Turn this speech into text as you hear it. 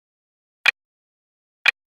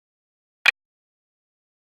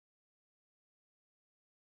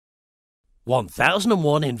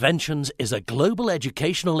1001 Inventions is a global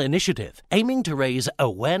educational initiative aiming to raise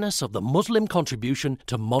awareness of the Muslim contribution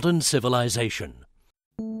to modern civilization.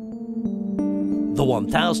 The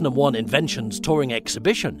 1001 Inventions touring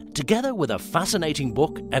exhibition, together with a fascinating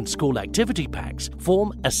book and school activity packs,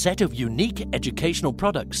 form a set of unique educational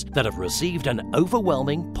products that have received an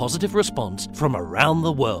overwhelming positive response from around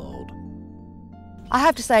the world. I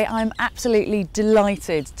have to say I'm absolutely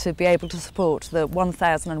delighted to be able to support the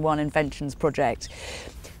 1001 Inventions project.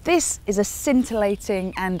 This is a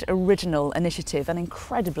scintillating and original initiative and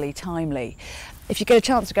incredibly timely. If you get a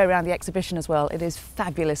chance to go around the exhibition as well, it is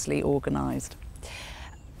fabulously organised.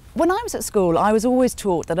 When I was at school, I was always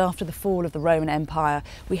taught that after the fall of the Roman Empire,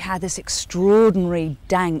 we had this extraordinary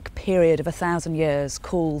dank period of 1,000 years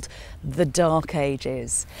called the Dark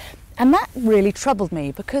Ages. And that really troubled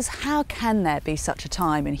me, because how can there be such a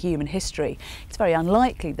time in human history? It's very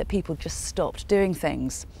unlikely that people just stopped doing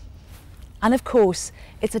things. And of course,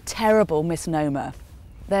 it's a terrible misnomer.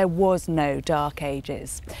 There was no Dark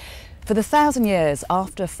Ages. For the 1,000 years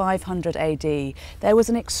after 500 AD, there was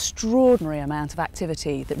an extraordinary amount of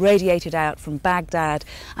activity that radiated out from Baghdad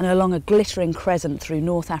and along a glittering crescent through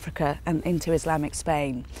North Africa and into Islamic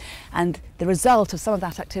Spain. And the result of some of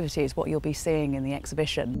that activity is what you'll be seeing in the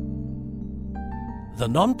exhibition. The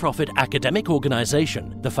non-profit academic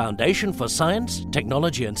organisation, the Foundation for Science,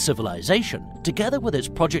 Technology and Civilisation, together with its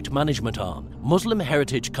project management arm, Muslim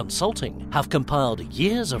Heritage Consulting, have compiled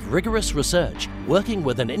years of rigorous research, working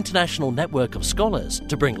with an international network of scholars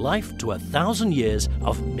to bring life to 1,000 years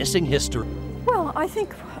of missing history. Well, I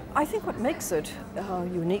think what makes it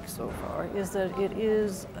unique so far is that it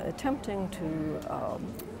is attempting to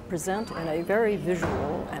present in a very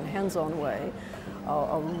visual and hands-on way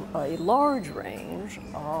a large range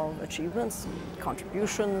of achievements, and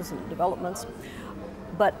contributions and developments,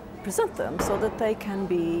 but present them so that they can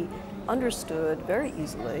be understood very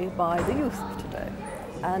easily by the youth of today.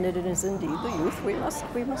 And it is indeed the youth we must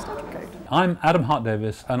educate. I'm Adam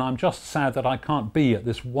Hart-Davis, and I'm just sad that I can't be at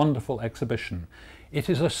this wonderful exhibition. It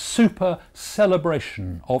is a super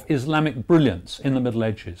celebration of Islamic brilliance in the Middle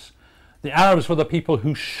Ages. The Arabs were the people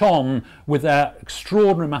who shone with their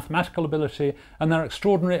extraordinary mathematical ability and their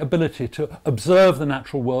extraordinary ability to observe the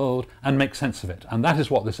natural world and make sense of it. And that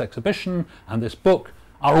is what this exhibition and this book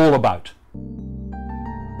are all about.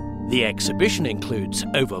 The exhibition includes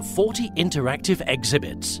over 40 interactive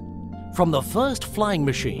exhibits. From the first flying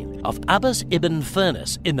machine of Abbas ibn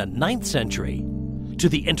Firnas in the 9th century, to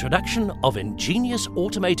the introduction of ingenious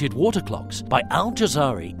automated water clocks by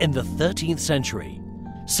Al-Jazari in the 13th century.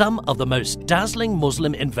 Some of the most dazzling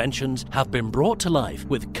Muslim inventions have been brought to life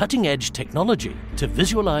with cutting-edge technology to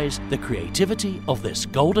visualize the creativity of this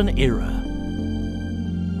golden era.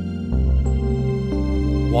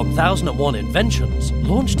 1001 Inventions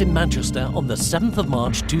launched in Manchester on the 7th of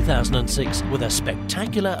March 2006 with a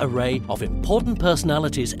spectacular array of important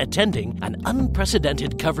personalities attending and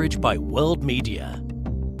unprecedented coverage by world media.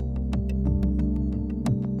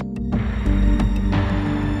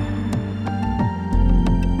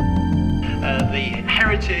 The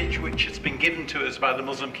heritage which has been given to us by the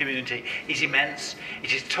Muslim community is immense.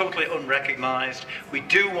 It is totally unrecognised. We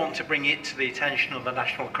do want to bring it to the attention of the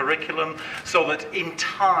national curriculum so that in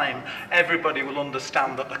time everybody will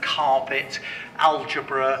understand that the carpet,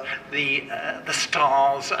 algebra, the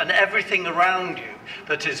stars and everything around you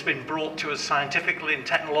that has been brought to us scientifically and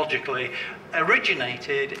technologically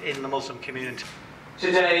originated in the Muslim community.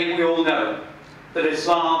 Today we all know that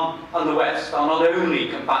Islam and the West are not only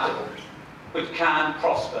compatible, but can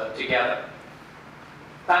prosper together.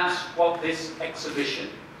 That's what this exhibition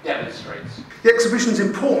demonstrates. The exhibition is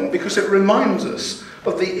important because it reminds us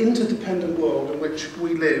of the interdependent world in which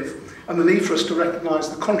we live and the need for us to recognise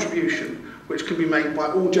the contribution which can be made by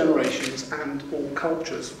all generations and all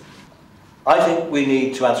cultures. I think we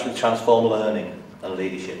need to actually transform learning and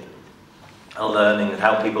leadership. And learning and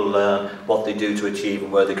how people learn, what they do to achieve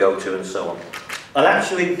and where they go to and so on. And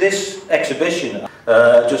actually this exhibition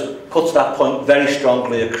just puts that point very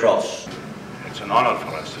strongly across. It's an honor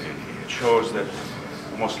for us. It shows that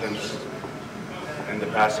Muslims in the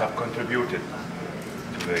past have contributed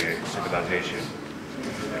to the civilization.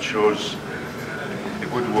 It shows the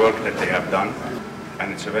good work that they have done,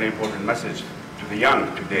 and it's a very important message to the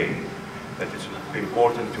young today that it's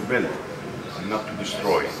important to build and not to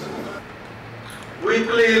destroy. We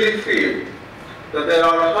clearly feel that there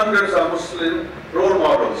are hundreds of Muslim role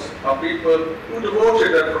models of people who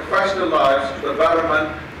devoted their professional lives to the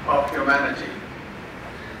betterment of humanity.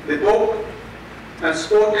 The book and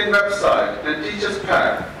sporting website and teacher's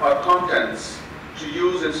pack are contents to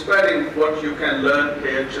use in spreading what you can learn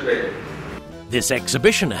here today. This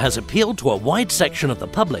exhibition has appealed to a wide section of the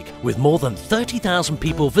public, with more than 30,000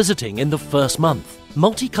 people visiting in the first month.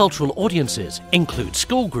 Multicultural audiences include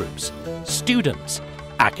school groups, students,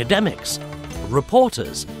 academics,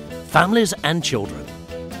 reporters, families and children.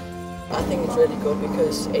 I think it's really good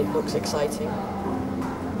because it looks exciting.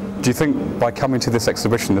 Do you think by coming to this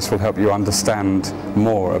exhibition this will help you understand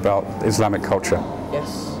more about Islamic culture?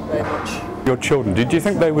 Yes, very much. Your children, do you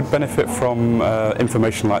think they would benefit from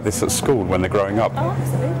information like this at school when they're growing up? Oh,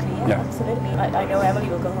 absolutely, yeah. Absolutely. I know Emily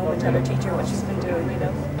will go home and tell her teacher what she's been doing, you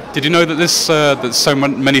know. Did you know that that so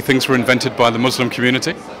many things were invented by the Muslim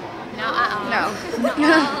community? No.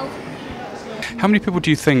 How many people do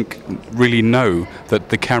you think really know that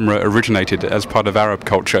the camera originated as part of Arab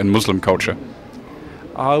culture and Muslim culture?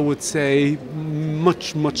 I would say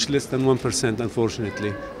much less than 1%,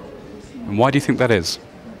 unfortunately. And why do you think that is?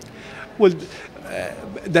 Well,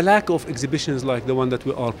 the lack of exhibitions like the one that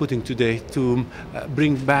we are putting today to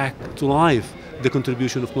bring back to life the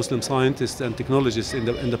contribution of Muslim scientists and technologists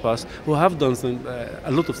in the past, who have done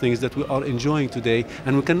a lot of things that we are enjoying today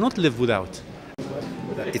and we cannot live without.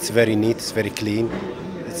 It's very neat, it's very clean,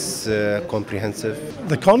 it's comprehensive.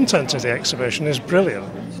 The content of the exhibition is brilliant.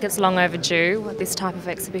 It's long overdue, this type of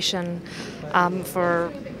exhibition,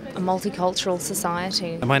 for a multicultural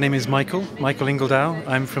society. My name is Michael Ingledow.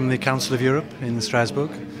 I'm from the Council of Europe in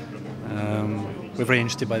Strasbourg. We're very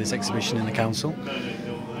interested by this exhibition in the Council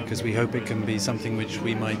because we hope it can be something which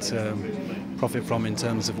we might profit from in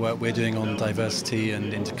terms of work we're doing on diversity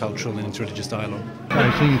and intercultural and interreligious dialogue.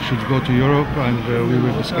 I think it should go to Europe, and we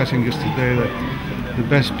were discussing yesterday that the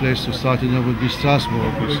best place to start would be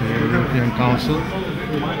Strasbourg, which is the European Council.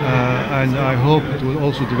 And I hope it will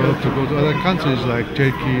also develop to go to other countries like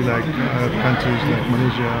Turkey, like Arab countries like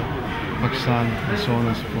Malaysia, Pakistan, and so on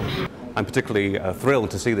and so forth. I'm particularly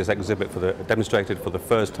thrilled to see this exhibit demonstrated for the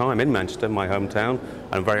first time in Manchester, my hometown.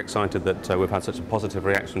 I'm very excited that we've had such a positive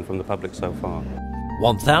reaction from the public so far.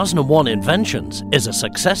 1001 Inventions is a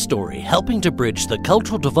success story helping to bridge the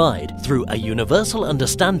cultural divide through a universal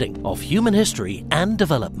understanding of human history and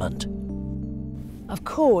development. Of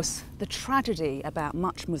course, the tragedy about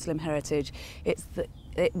much Muslim heritage is that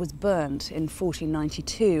it was burnt in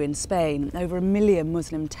 1492 in Spain. Over 1 million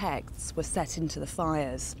Muslim texts were set into the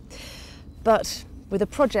fires. But with a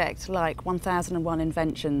project like 1001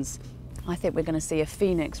 Inventions, I think we're going to see a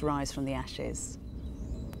phoenix rise from the ashes.